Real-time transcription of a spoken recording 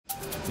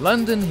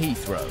London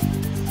Heathrow,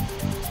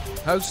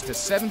 host to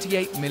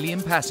 78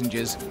 million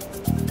passengers,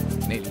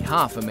 nearly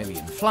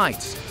 500,000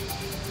 flights,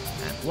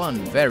 and one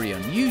very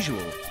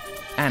unusual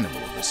animal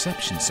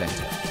reception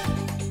centre.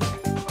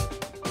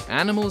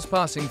 Animals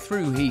passing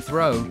through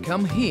Heathrow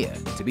come here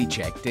to be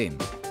checked in.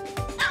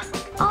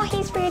 Oh,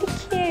 he's really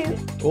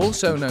cute.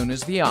 Also known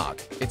as the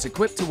Ark, it's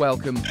equipped to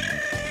welcome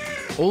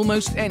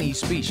almost any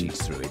species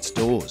through its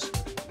doors.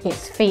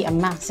 Its feet are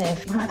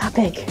massive, not that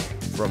big.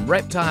 From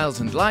reptiles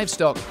and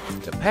livestock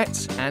to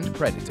pets and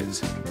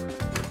predators.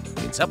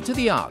 It's up to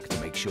the Ark to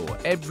make sure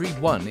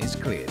everyone is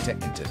clear to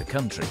enter the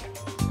country.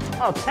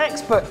 Oh,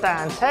 textbook,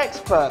 Dan,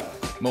 textbook.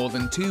 More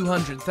than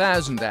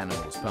 200,000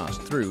 animals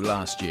passed through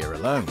last year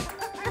alone.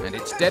 And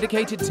its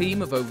dedicated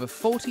team of over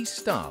 40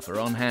 staff are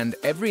on hand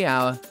every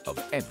hour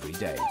of every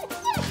day.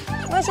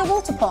 Where's your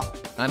water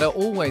pot? And are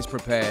always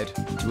prepared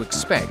to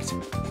expect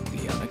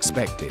the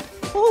unexpected.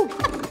 Oh.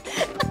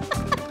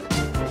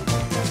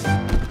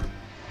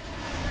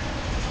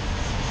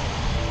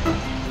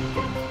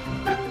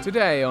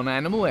 Today on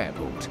Animal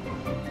Airport,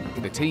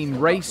 the team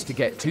race to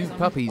get 2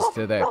 puppies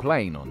to their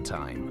plane on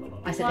time.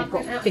 I said they've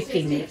got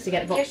 15 minutes to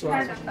get the box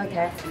right.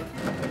 Okay.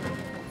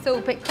 It's all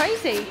a bit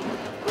crazy.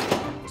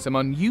 Some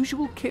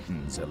unusual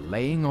kittens are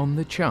laying on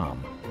the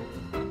charm.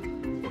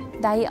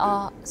 They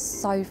are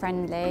so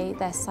friendly,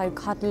 they're so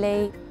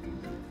cuddly.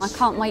 I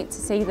can't wait to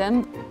see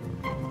them.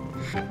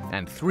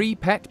 And 3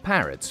 pet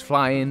parrots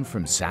fly in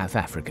from South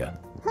Africa.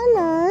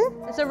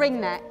 Hello. It's a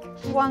ringneck.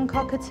 1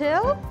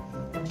 cockatiel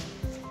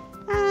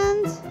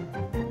and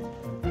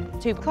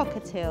 2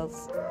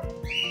 cockatiels.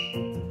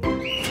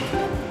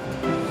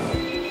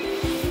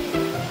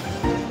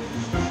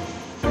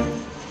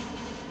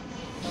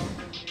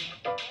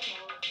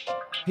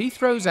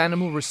 Heathrow's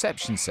Animal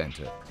Reception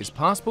Centre is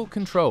passport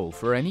control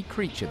for any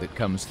creature that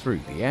comes through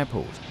the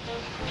airport.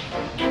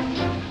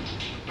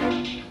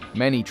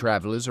 Many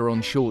travellers are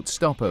on short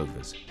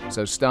stopovers,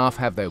 so staff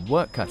have their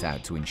work cut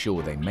out to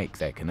ensure they make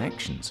their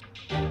connections.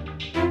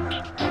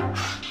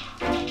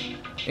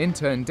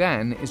 Intern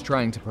Dan is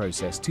trying to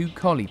process 2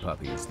 collie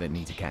puppies that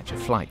need to catch a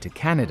flight to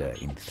Canada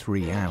in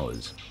 3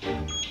 hours.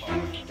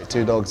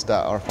 2 dogs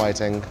that are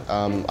fighting.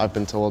 I've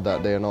been told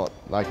that they are not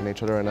liking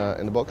each other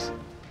in the box.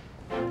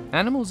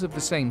 Animals of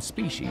the same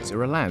species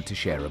are allowed to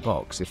share a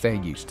box if they're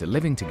used to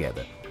living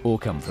together or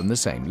come from the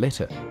same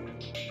litter.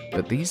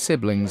 But these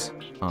siblings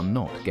are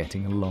not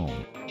getting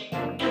along.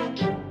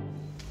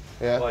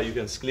 Yeah. Well, you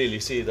can clearly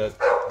see that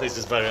this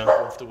is very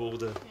uncomfortable.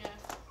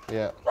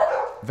 Yeah.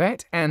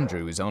 Vet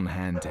Andrew is on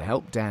hand to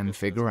help Dan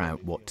figure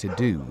out what to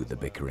do with the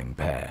bickering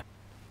pair.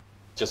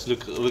 Just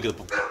look at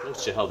the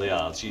posture, how they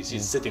are.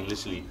 She's sitting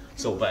literally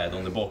so bad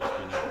on the box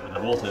with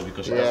the water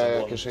because she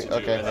doesn't want to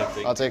do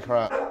anything. I'll take her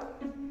out.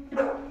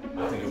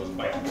 I think it was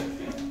biting their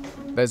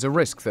feet. There's a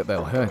risk that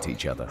they'll hurt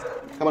each other.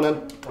 Come on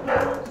in.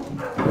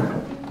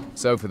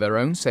 So for their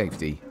own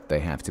safety, they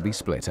have to be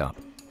split up.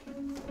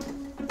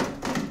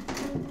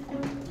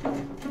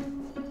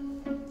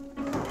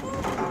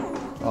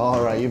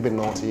 All right, you've been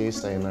naughty, you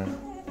stay in there.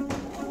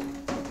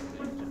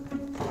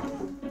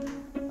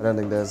 I don't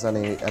think there's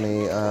any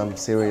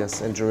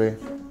serious injury.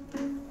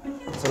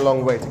 It's a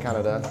long way to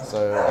Canada,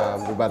 so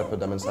we better put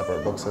them in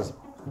separate boxes.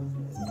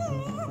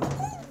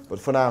 But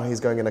for now, he's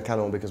going in a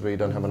kennel because we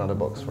don't have another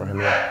box for him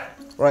yet.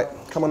 Right,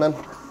 come on then.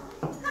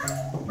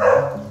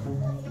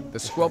 The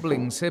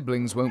squabbling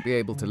siblings won't be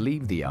able to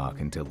leave the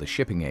Ark until the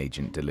shipping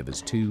agent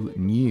delivers 2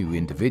 new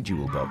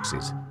individual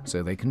boxes,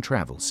 so they can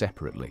travel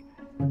separately.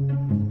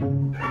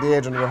 The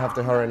agent will have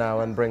to hurry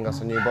now and bring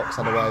us a new box,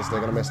 otherwise they're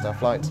going to miss their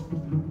flight.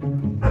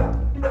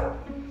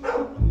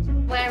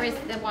 Where is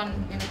the one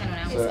in the kennel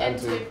now? So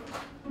empty.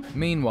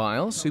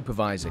 Meanwhile,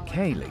 Supervisor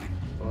Kaylee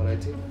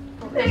 180.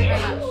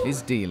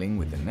 is dealing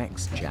with the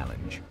next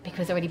challenge.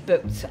 Because they're already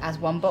booked as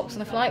 1 box on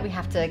the flight, we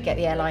have to get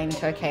the airline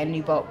to okay a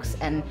new box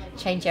and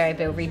change the area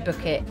bill,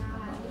 rebook it.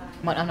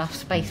 Might not have enough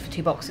space for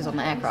 2 boxes on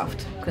the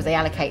aircraft because they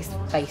allocate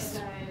space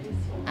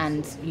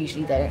and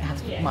usually they don't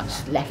have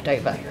much left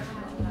over.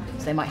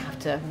 So they might have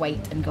to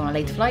wait and go on a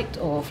later flight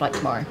or flight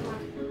tomorrow.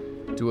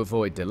 To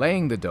avoid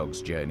delaying the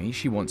dog's journey,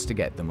 she wants to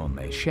get them on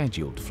their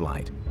scheduled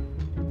flight.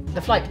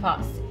 The flight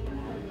departs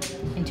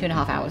in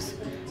 2.5 hours,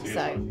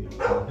 so...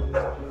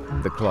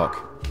 The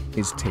clock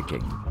is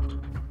ticking.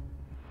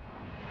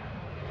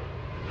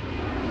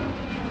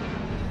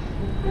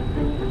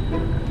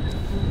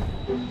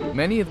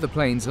 Many of the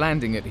planes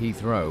landing at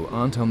Heathrow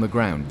aren't on the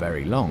ground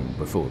very long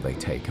before they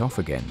take off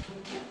again.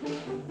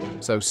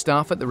 So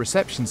staff at the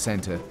reception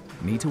centre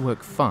need to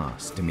work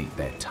fast to meet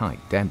their tight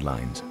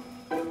deadlines.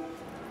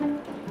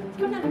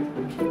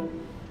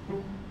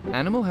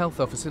 Animal Health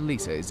Officer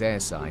Lisa is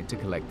airside to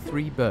collect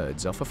 3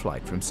 birds off a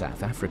flight from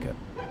South Africa.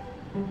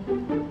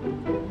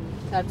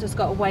 I've just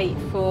got to wait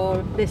for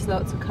this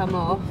lot to come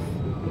off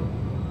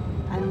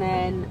and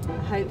then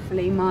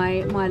hopefully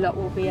my lot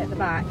will be at the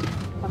back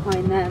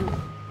behind them.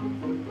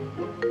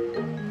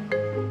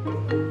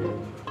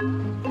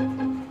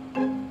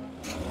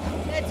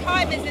 The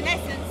time is an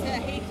essence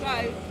at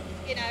Heathrow.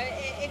 You know,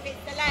 if it's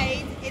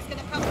delayed, it's going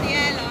to come to the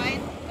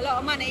airline, a lot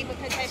of money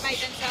because they've made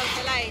themselves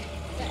delayed.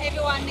 So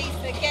everyone needs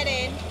to get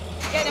in,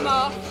 get them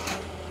off,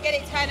 get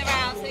it turned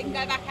around so they can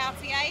go back out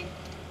again.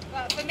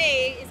 But for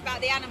me, it's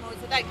about the animals.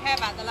 I don't care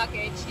about the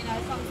luggage. You know,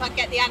 as long as I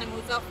get the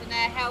animals off and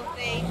they're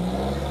healthy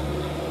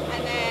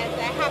and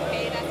they're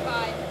happy, that's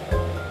fine.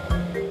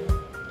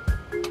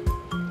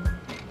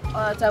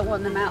 I don't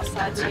want them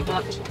outside too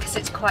much because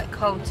it's quite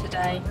cold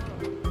today.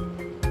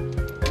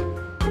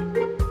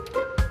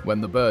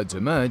 When the birds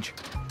emerge,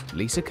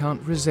 Lisa can't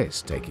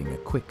resist taking a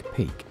quick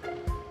peek.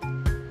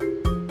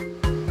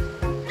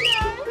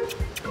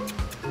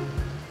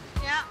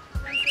 Yeah,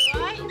 that's all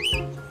right.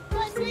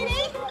 Right,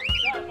 sweetie?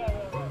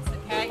 It's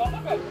okay.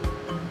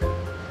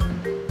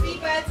 Three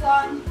birds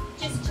on,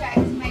 just check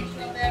to make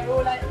sure they're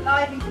all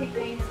live and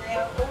kicking and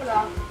they're all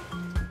on.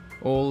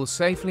 All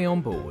safely on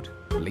board,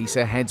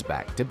 Lisa heads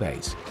back to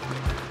base.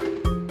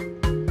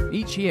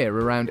 Each year,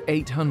 around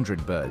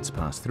 800 birds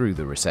pass through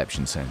the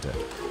reception centre,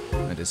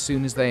 and as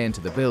soon as they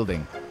enter the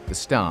building, the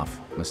staff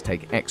must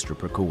take extra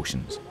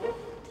precautions.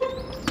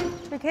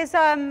 Because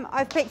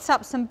I've picked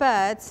up some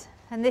birds,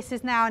 and this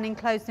is now an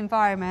enclosed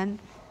environment,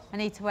 I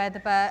need to wear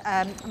the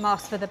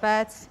mask for the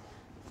birds.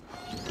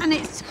 And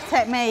it's to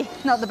protect me,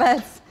 not the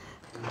birds.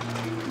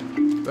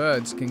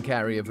 Birds can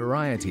carry a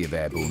variety of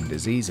airborne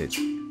diseases,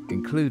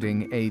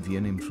 including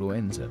avian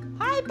influenza.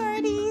 Hi,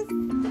 birdies.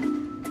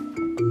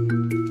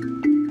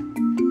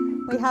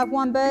 We have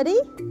one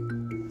birdie.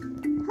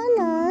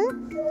 Hello.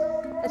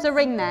 It's a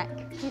ringneck.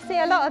 You see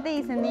a lot of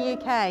these in the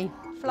UK,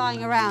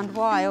 flying around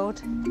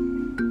wild.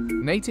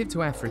 Native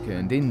to Africa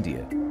and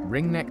India,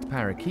 ring-necked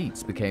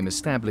parakeets became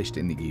established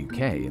in the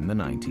UK in the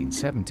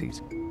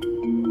 1970s.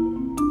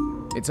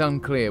 It's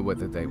unclear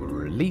whether they were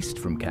released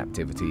from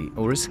captivity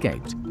or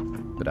escaped,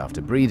 but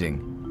after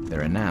breeding,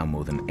 there are now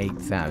more than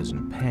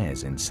 8,000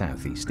 pairs in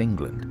southeast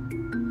England.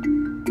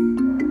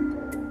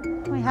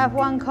 We have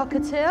one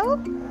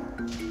cockatiel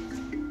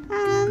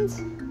and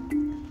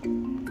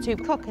two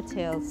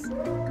cockatiels.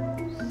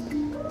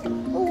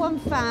 All one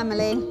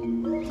family.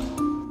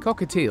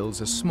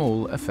 Cockatiels are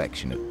small,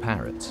 affectionate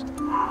parrots,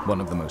 one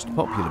of the most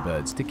popular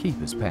birds to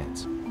keep as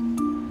pets.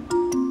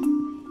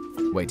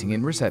 Waiting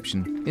in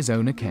reception is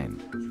owner Ken,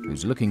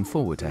 who's looking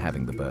forward to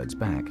having the birds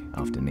back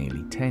after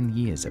nearly 10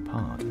 years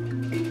apart.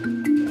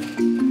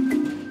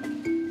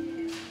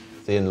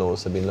 The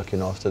in-laws have been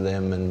looking after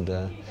them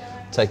and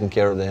taking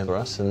care of them for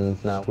us,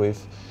 and now we've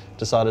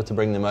decided to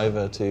bring them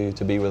over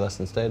to be with us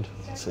instead.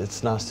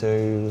 It's nice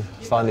to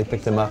finally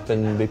pick them up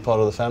and be part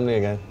of the family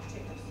again.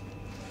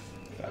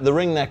 The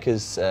ringneck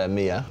is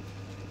Mia.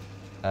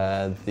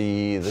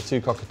 The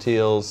two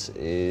cockatiels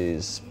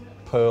is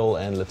Pearl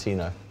and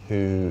Latino,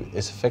 who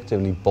is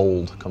effectively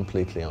bald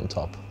completely on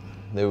top.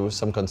 There were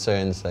some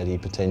concerns that he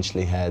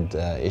potentially had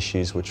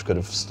issues which could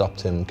have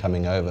stopped him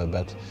coming over,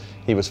 but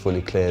he was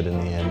fully cleared in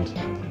the end.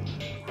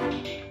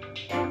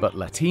 But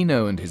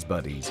Latino and his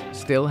buddies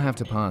still have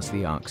to pass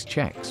the ARC's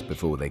checks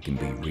before they can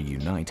be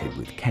reunited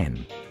with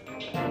Ken.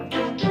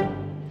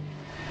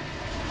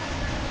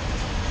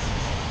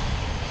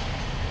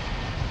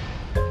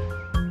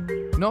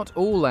 Not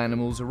all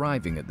animals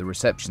arriving at the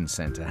reception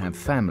centre have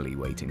family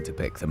waiting to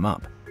pick them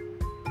up.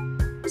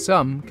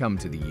 Some come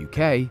to the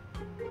UK.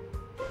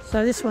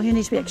 So this one you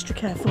need to be extra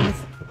careful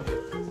with.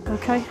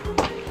 Okay.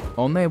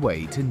 On their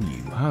way to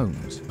new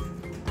homes.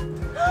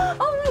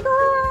 Oh my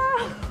God!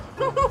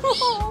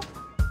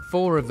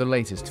 4 of the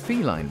latest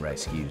feline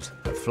rescues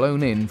have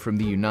flown in from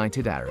the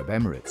United Arab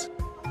Emirates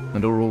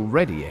and are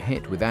already a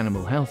hit with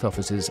animal health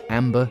officers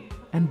Amber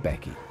and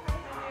Becky.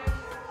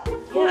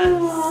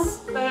 Yes,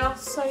 they are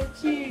so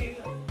cute.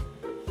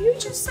 You're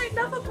just so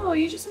lovable,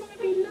 you just want to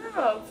be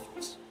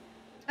loved.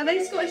 Are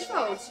they Scottish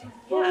Folds?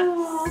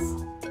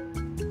 Yes.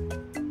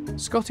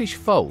 Scottish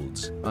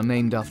Folds are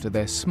named after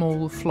their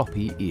small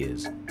floppy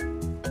ears.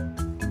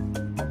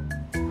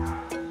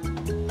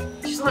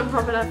 She's like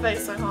rubbing her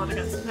face so hard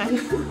against the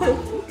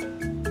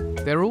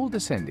pen. They're all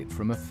descended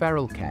from a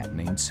feral cat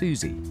named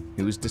Susie,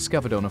 who was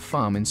discovered on a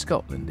farm in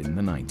Scotland in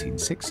the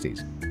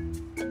 1960s.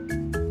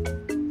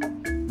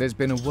 There's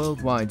been a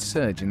worldwide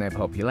surge in their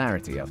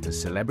popularity after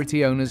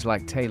celebrity owners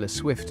like Taylor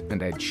Swift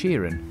and Ed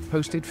Sheeran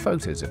posted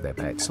photos of their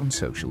pets on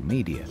social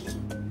media.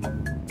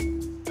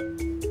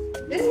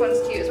 This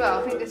one's cute as well.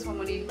 I think this one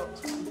will need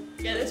box one.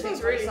 Yeah, this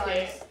one's really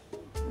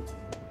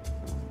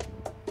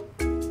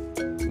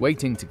cute.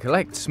 Waiting to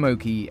collect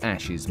Smokey,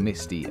 Ashes,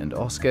 Misty and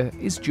Oscar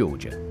is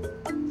Georgia,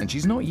 and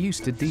she's not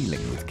used to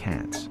dealing with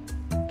cats.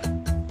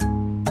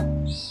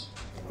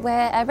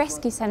 We're a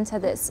rescue centre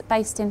that's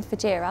based in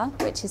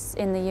Fujairah, which is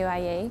in the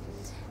UAE,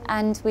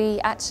 and we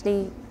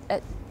actually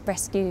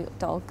rescue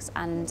dogs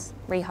and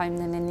rehome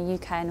them in the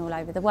UK and all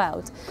over the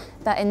world.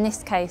 But in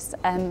this case,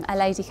 a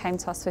lady came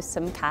to us with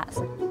some cats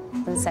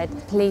and said,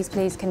 please,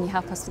 please, can you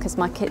help us because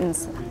my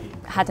kittens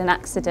had an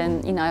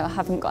accident, you know, I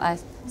haven't got a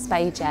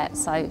spayed yet,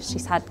 so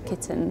she's had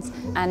kittens.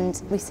 And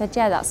we said,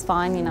 yeah, that's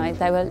fine, you know,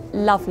 they were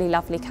lovely,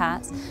 lovely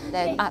cats.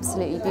 They're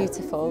absolutely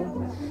beautiful.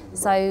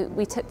 So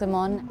we took them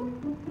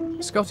on.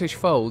 Scottish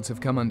Folds have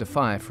come under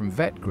fire from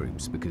vet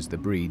groups because the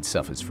breed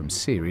suffers from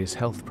serious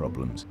health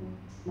problems.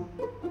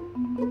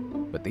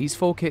 But these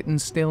 4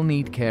 kittens still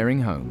need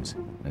caring homes,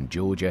 and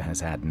Georgia has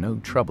had no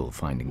trouble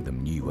finding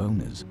them new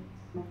owners.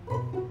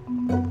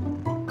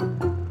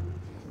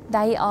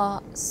 They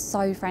are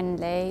so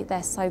friendly,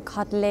 they're so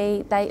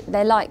cuddly,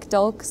 they're like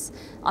dogs.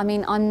 I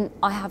mean,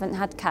 I haven't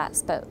had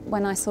cats, but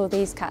when I saw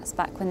these cats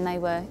back when they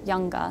were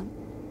younger,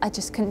 I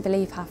just couldn't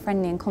believe how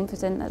friendly and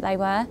confident that they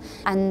were.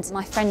 And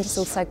my friend has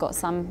also got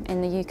some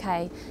in the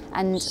UK,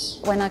 and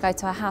when I go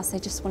to her house, they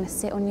just want to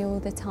sit on you all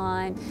the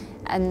time,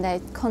 and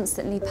they're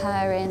constantly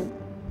purring.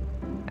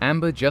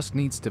 Amber just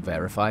needs to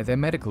verify their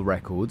medical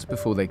records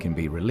before they can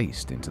be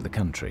released into the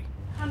country.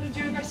 Handled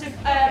you aggressive.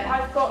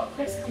 I've got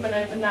Chris coming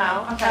over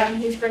now. Okay.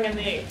 He's bringing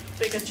the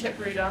bigger chip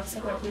reader, so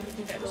hopefully we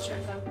can get this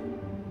checked done.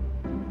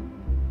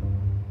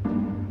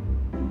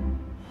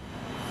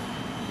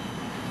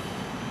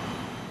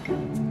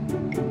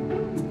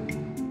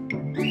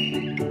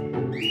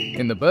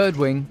 In the bird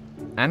wing,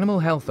 Animal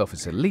Health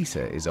Officer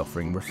Lisa is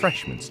offering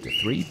refreshments to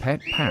 3 pet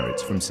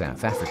parrots from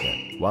South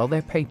Africa while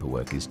their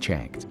paperwork is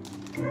checked.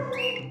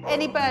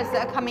 Any birds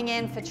that are coming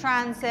in for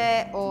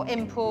transit or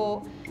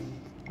import,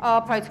 our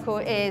protocol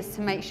is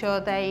to make sure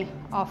they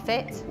are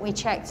fit. We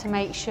check to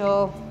make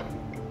sure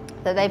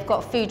that they've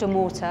got food and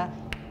water.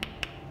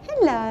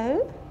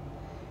 Hello.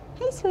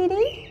 Hey,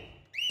 sweetie.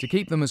 To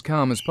keep them as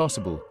calm as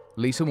possible,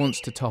 Lisa wants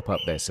to top up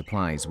their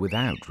supplies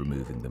without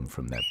removing them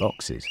from their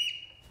boxes.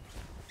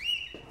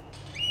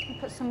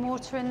 Put some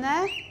water in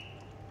there.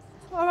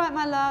 All right,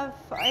 my love.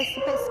 It's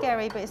a bit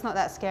scary, but it's not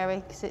that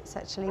scary because it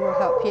actually will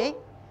help you.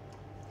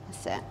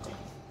 That's it.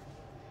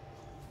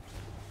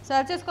 So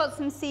I've just got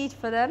some seed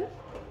for them.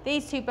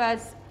 These 2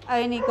 birds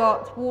only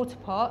got water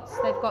pots.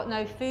 They've got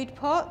no food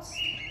pots.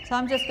 So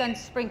I'm just going to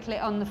sprinkle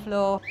it on the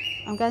floor.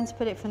 I'm going to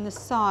put it from the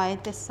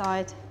side, this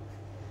side.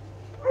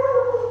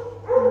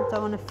 I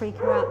don't want to freak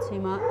her out too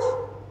much.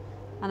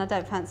 And I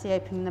don't fancy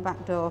opening the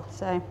back door.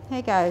 So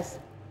here goes.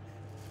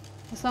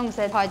 As long as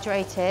they're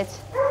hydrated,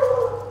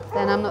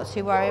 then I'm not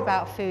too worried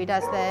about food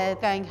as they're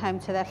going home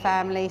to their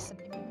families.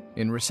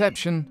 In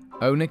reception,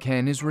 owner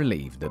Ken is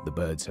relieved that the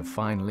birds have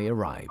finally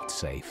arrived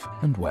safe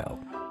and well.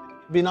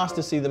 It'd be nice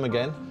to see them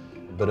again.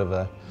 A bit of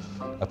a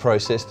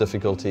process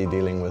difficulty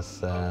dealing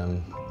with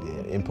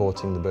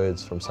importing the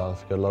birds from South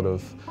Africa. A lot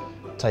of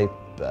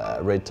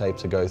red tape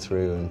to go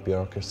through and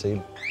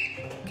bureaucracy.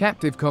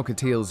 Captive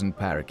cockatiels and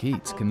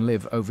parakeets can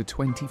live over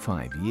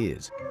 25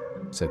 years,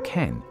 so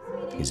Ken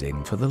is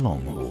in for the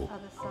long haul.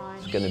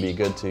 It's going to be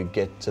good to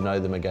get to know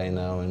them again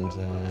now and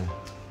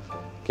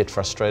get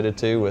frustrated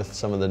too with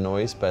some of the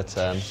noise, but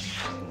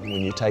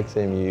when you take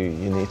them, you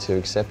need to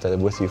accept that they're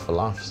with you for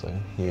life, so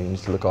you need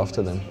to look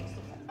after them.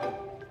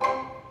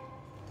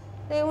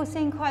 They all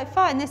seem quite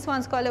fine. This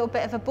one's got a little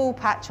bit of a ball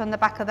patch on the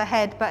back of the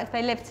head, but if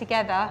they live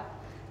together,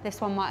 this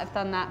one might have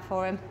done that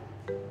for him.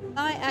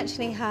 I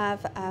actually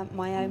have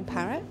my own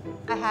parrot.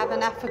 I have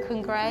an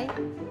African grey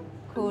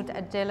called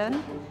a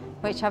Dylan,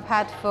 which I've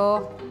had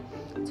for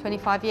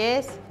 25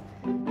 years.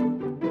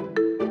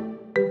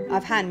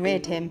 I've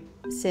hand-reared him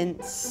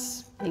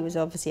since he was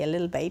obviously a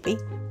little baby.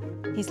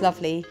 He's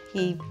lovely.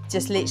 He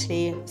just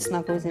literally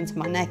snuggles into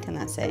my neck and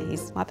that's it.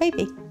 He's my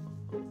baby.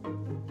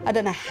 I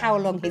don't know how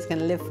long he's going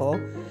to live for.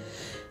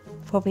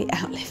 Probably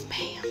outlive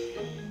me,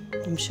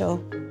 I'm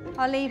sure.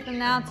 I'll leave them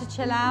now to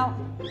chill out.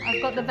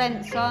 I've got the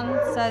vents on,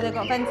 so they've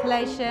got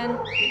ventilation,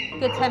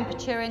 good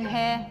temperature in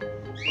here,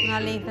 and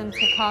I'll leave them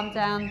to calm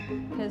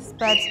down because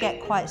birds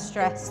get quite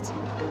stressed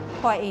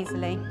quite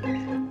easily.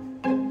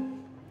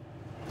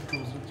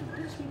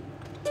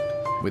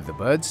 With the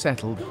birds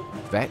settled,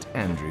 Vet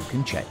Andrew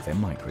can check their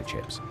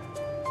microchips.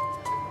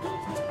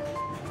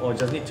 Oh, I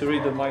just need to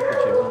read the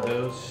microchips on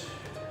those.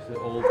 They're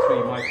all 3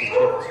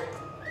 microchips.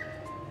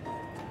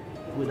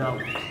 Without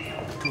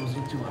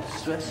causing too much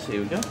stress.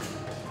 Here we go.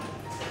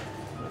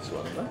 That's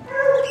one of them.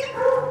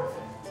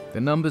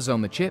 The numbers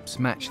on the chips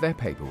match their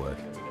paperwork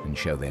and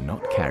show they're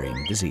not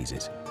carrying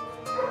diseases.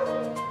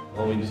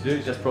 All we need to do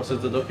is just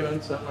process the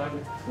documents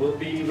and we'll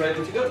be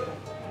ready to go.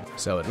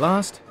 So at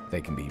last, they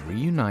can be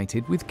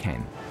reunited with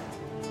Ken.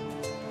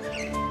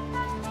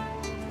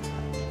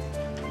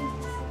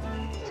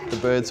 The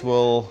birds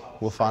will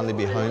finally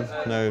be home.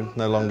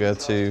 No longer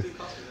to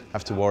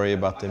have to worry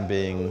about them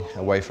being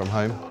away from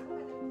home.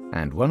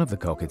 And one of the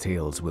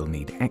cockatiels will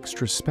need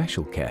extra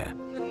special care.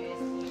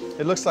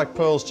 It looks like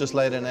Pearl's just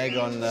laid an egg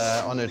on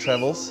her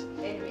travels.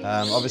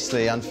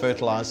 Obviously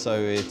unfertilized, so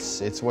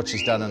it's what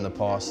she's done in the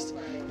past.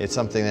 It's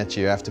something that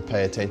you have to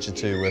pay attention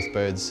to with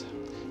birds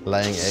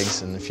laying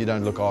eggs, and if you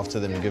don't look after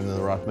them and give them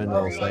the right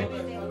minerals,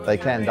 they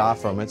can die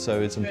from it.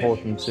 So it's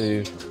important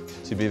to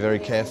be very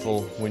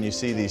careful when you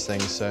see these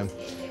things. So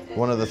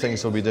one of the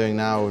things we'll be doing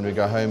now when we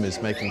go home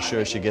is making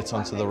sure she gets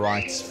onto the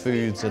right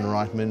foods and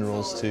right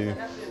minerals to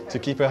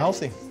keep her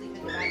healthy.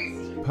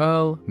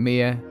 Pearl,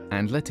 Mia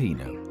and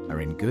Latino are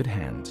in good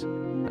hands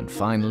and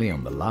finally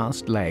on the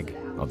last leg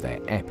of their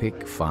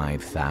epic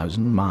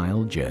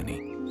 5,000-mile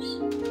journey.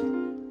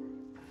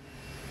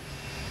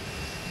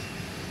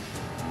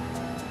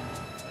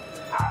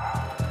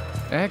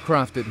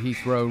 Aircraft at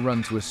Heathrow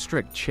run to a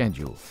strict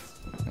schedule.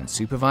 and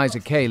Supervisor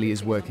Kaylee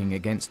is working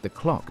against the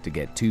clock to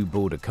get 2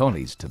 border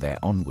collies to their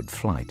onward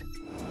flight.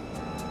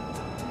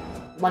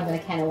 One in the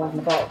kennel, one in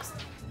the box.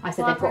 I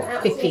said they've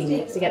got 15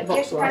 minutes to get the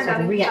box right, so I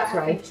can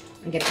re-x-ray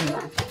and get it in the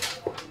bag.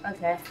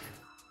 Okay.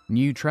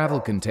 New travel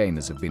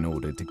containers have been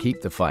ordered to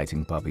keep the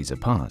fighting puppies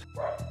apart,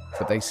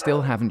 but they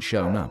still haven't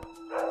shown up,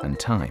 and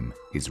time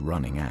is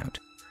running out.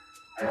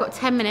 We've got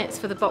 10 minutes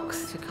for the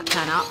box to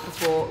turn up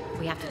before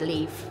we have to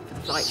leave for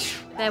the flight.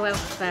 Their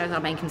welfare is our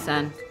main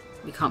concern.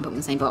 We can't put them in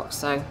the same box,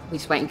 so we're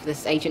just waiting for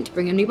this agent to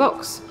bring a new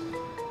box.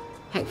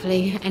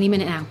 Hopefully any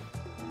minute now.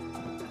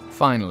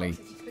 Finally,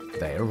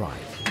 they arrive.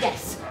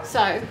 Yes,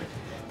 so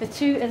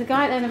there's a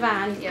guy there in the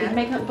van, he's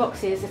making up the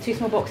boxes, the 2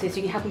 small boxes, so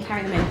you can help him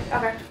carry them in.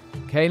 Okay.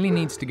 Kaylee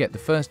needs to get the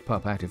first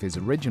pup out of his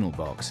original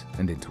box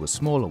and into a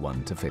smaller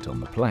one to fit on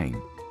the plane.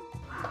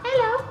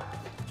 Hello.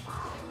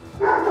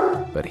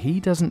 But he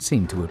doesn't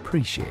seem to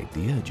appreciate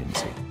the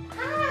urgency.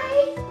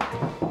 Hi.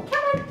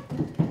 Come on.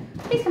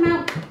 Please come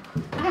out.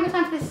 I haven't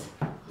got time for this.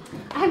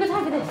 I haven't got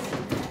time for this.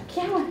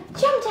 Come on.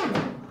 Jump down.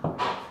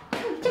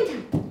 Come,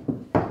 jump down.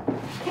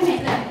 Come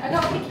here. No, I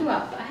gotta pick you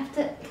up. I have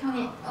to come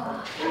here.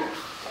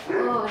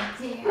 Oh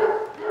dear.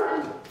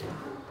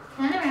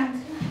 Turn around.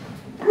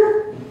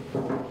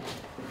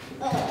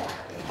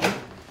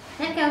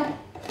 Let go.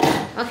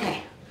 Okay.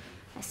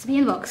 Nice to be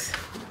in the box.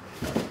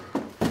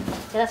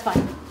 Yeah, that's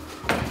fine.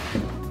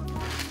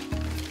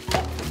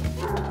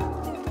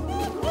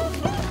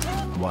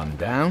 One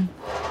down,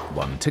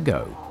 one to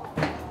go.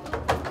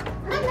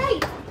 I'm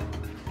late.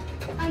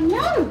 I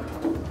know.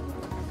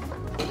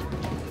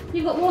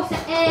 You've got water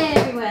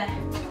everywhere.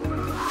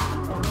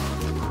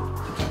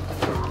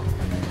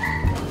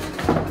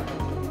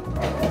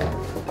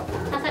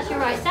 That's actually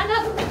right. Stand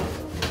up.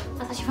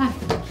 That's actually fine.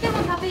 Come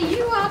on, puppy.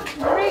 You are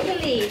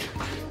wriggly.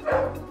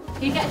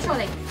 You get a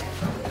trolley.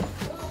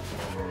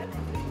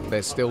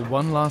 There's still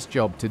one last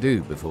job to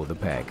do before the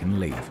pair can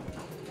leave.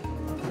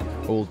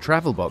 All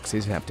travel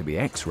boxes have to be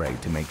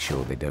x-rayed to make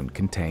sure they don't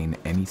contain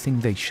anything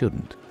they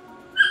shouldn't.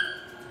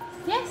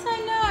 Yes, I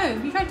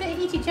know. You tried to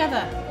eat each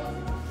other.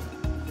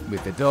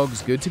 With the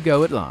dogs good to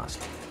go at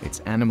last, it's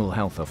Animal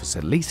Health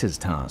Officer Lisa's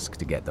task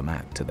to get them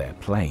out to their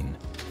plane.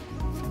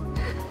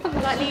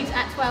 Like leaves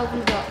at 12 on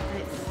the dot.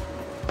 And it's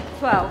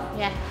 12?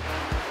 Yeah.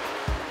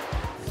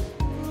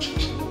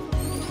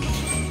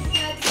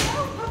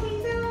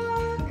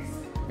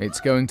 It's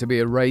going to be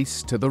a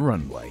race to the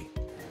runway.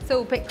 It's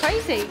all a bit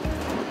crazy.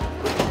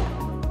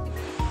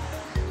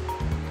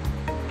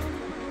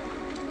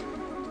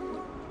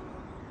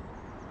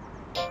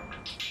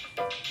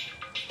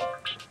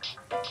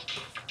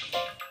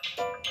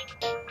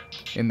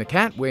 In the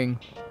cat wing,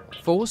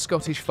 4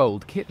 Scottish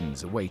fold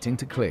kittens are waiting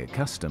to clear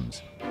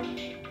customs.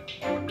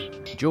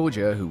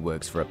 Georgia, who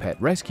works for a pet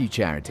rescue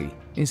charity,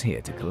 is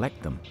here to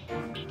collect them.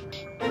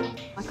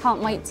 I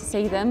can't wait to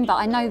see them, but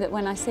I know that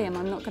when I see them,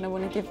 I'm not going to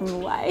want to give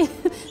them away.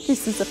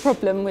 This is the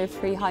problem with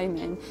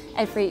rehoming.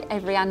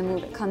 Every animal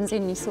that comes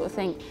in, you sort of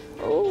think,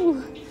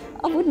 oh,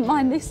 I wouldn't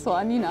mind this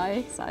one, you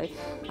know, so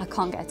I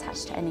can't get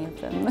attached to any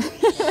of them.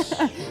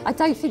 I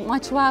don't think my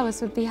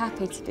chihuahuas would be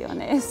happy, to be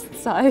honest,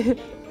 so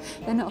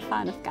they're not a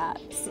fan of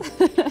cats.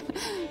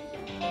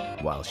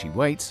 While she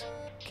waits,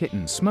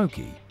 kitten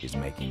Smokey is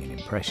making an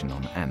impression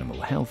on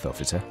Animal Health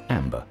Officer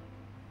Amber.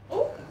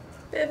 Oh,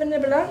 bit of a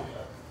nibbler.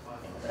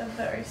 They're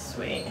very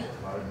sweet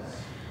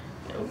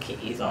little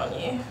kitties, aren't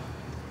you?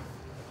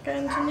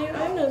 Going to new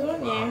owners,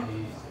 aren't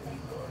you?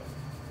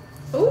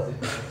 Oh!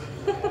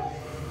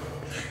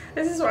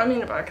 This is what I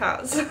mean about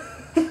cats.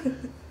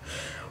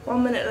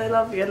 1 minute they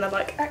love you and they're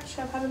like,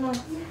 actually I've had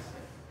enough.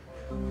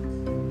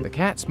 The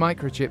cat's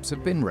microchips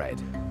have been read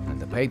and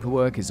the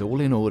paperwork is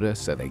all in order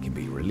so they can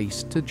be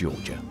released to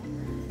Georgia.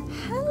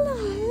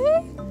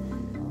 Hello!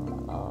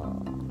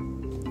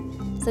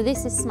 So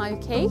this is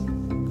Smokey.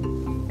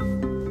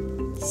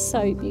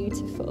 So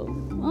beautiful,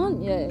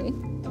 aren't you?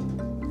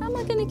 How am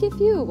I going to give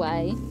you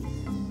away?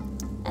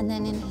 And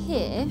then in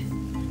here,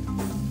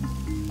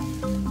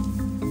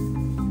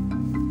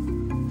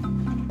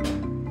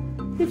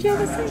 did you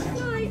have a safe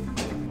flight?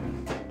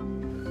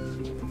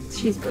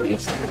 She's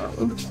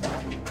beautiful.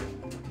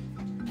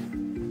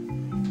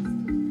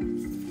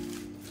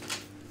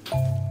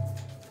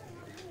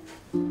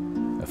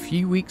 A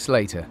few weeks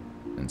later,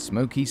 and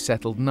Smokey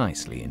settled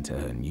nicely into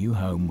her new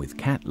home with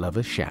cat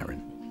lover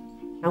Sharon.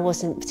 I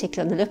wasn't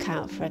particularly on the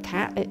lookout for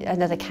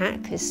another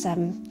cat, because I've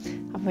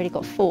already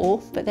got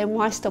 4, but then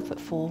why stop at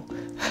 4?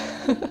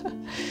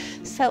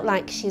 Felt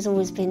like she's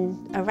always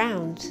been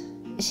around.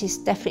 She's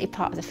definitely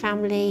part of the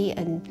family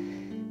and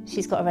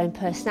she's got her own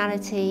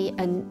personality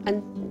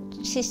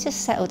and she's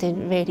just settled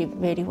in really,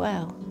 really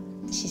well.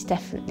 She's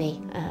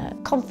definitely a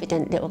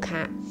confident little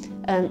cat.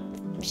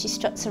 She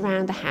struts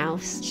around the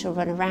house, she'll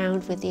run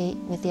around with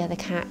the other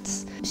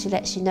cats. She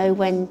lets you know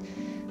when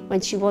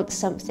she wants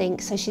something,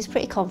 so she's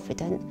pretty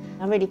confident.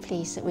 I'm really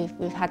pleased that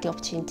we've had the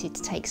opportunity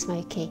to take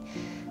Smokey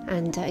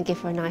and give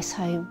her a nice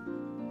home.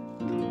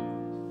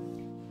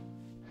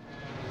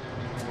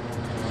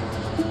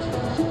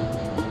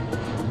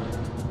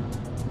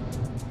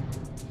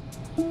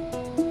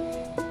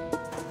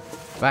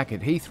 Back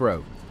at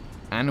Heathrow,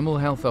 Animal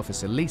Health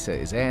Officer Lisa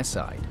is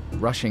airside,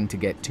 rushing to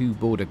get 2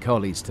 border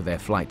collies to their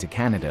flight to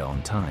Canada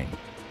on time.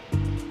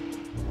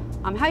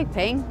 I'm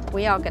hoping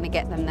we are going to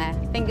get them there.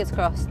 Fingers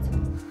crossed.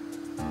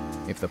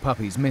 If the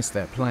puppies miss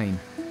their plane,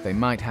 they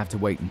might have to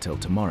wait until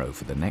tomorrow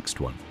for the next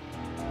one.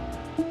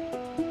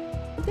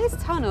 This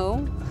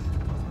tunnel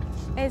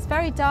is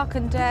very dark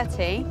and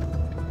dirty,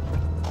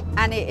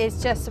 and it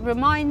is just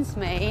reminds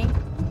me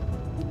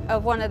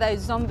of one of those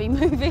zombie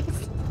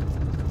movies.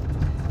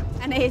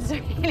 And it is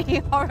really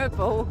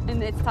horrible in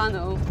this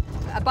tunnel.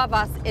 Above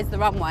us is the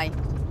runway,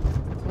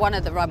 one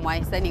of the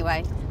runways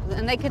anyway.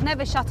 And they could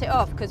never shut it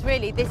off because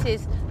really this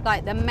is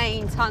like the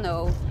main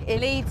tunnel.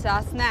 It leads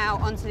us now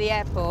onto the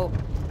airport.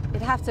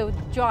 You'd have to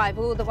drive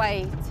all the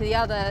way to the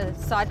other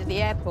side of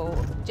the airport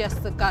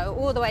just to go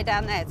all the way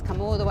down there to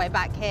come all the way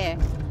back here.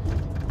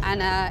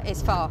 And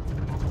it's far.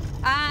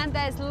 And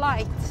there's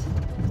light.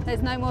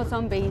 There's no more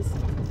zombies.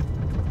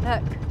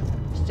 Look,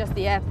 it's just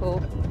the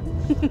airport.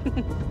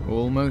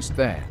 Almost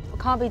there.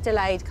 Can't be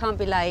delayed, can't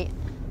be late.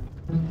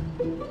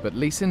 But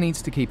Lisa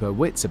needs to keep her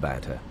wits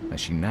about her as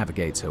she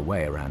navigates her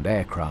way around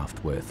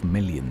aircraft worth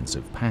millions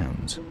of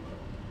pounds.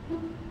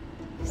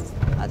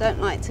 I don't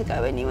like to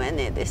go anywhere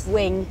near this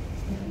wing.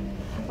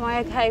 Am I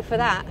okay for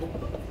that?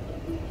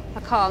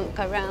 I can't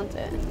go round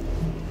it.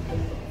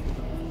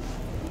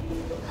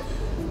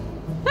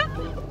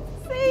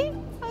 See?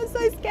 I'm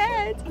so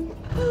scared.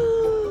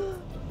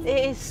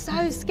 It is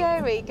so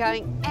scary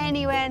going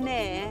anywhere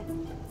near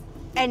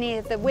any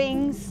of the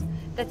wings,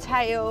 the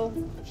tail.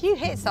 If you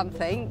hit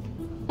something,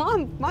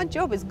 my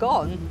job is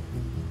gone.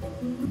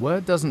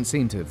 Word doesn't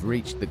seem to have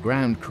reached the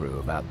ground crew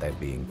about there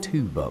being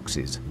 2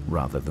 boxes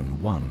rather than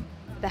 1.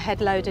 The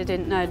head loader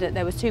didn't know that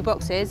there was 2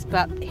 boxes,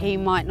 but he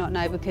might not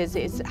know because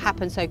it's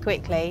happened so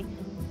quickly.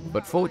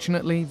 But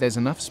fortunately, there's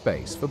enough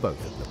space for both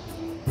of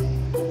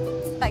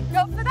them. Thank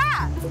God for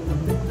that!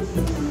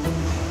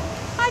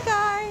 Hi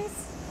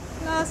guys!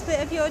 Last bit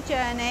of your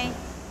journey.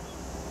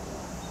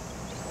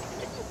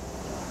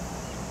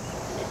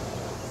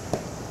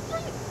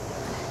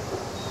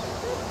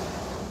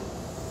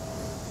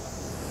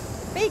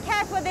 Be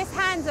careful with this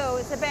handle,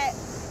 it's a bit...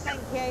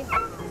 Thank you.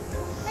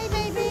 Hey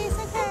baby, it's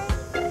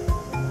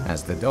okay.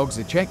 As the dogs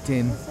are checked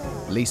in,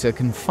 Lisa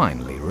can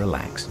finally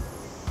relax.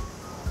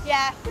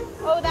 Yeah,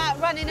 all that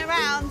running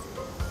around,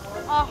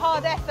 our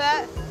hard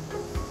effort,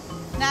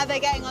 now they're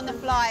getting on the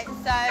flight,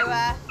 so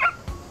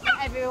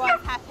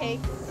everyone's happy.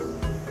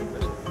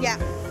 Yeah.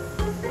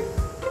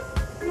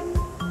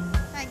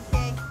 Thank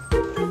you.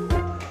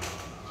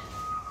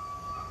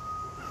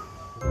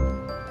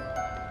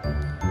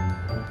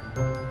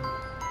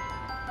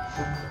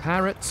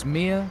 Parrots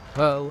Mia,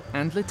 Pearl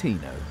and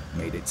Latino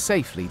made it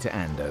safely to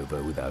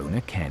Andover with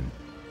owner Ken.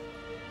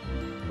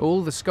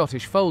 All the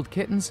Scottish fold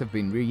kittens have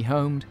been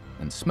rehomed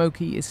and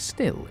Smokey is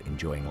still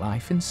enjoying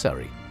life in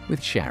Surrey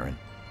with Sharon.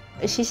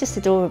 She's just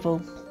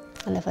adorable.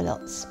 I love her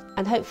lots.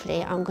 And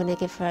hopefully I'm going to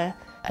give her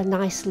a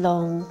nice,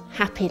 long,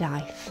 happy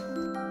life.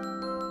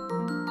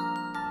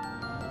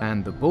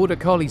 And the Border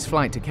Collie's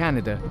flight to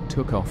Canada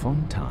took off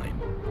on time.